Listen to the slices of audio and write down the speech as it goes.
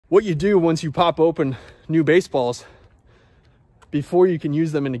what you do once you pop open new baseballs, before you can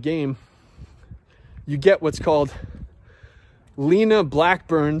use them in a game, you get what's called Lena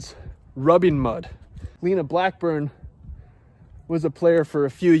Blackburne's rubbing mud. Lena Blackburne was a player for a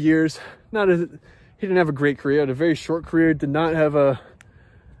few years. He didn't have a great career, had a very short career, did not have a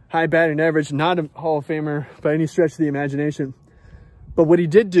high batting average, not a Hall of Famer by any stretch of the imagination. But what he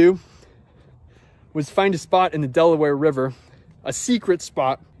did do was find a spot in the Delaware River, a secret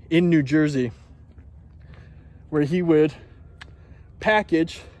spot in New Jersey, where he would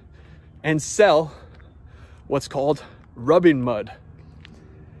package and sell what's called rubbing mud.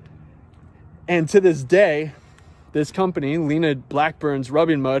 And to this day, this company, Lena Blackburne's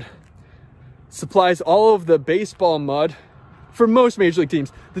Rubbing Mud, supplies all of the baseball mud for most major league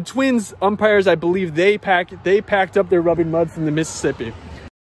teams. The Twins umpires, I believe, they packed up their rubbing mud from the Mississippi.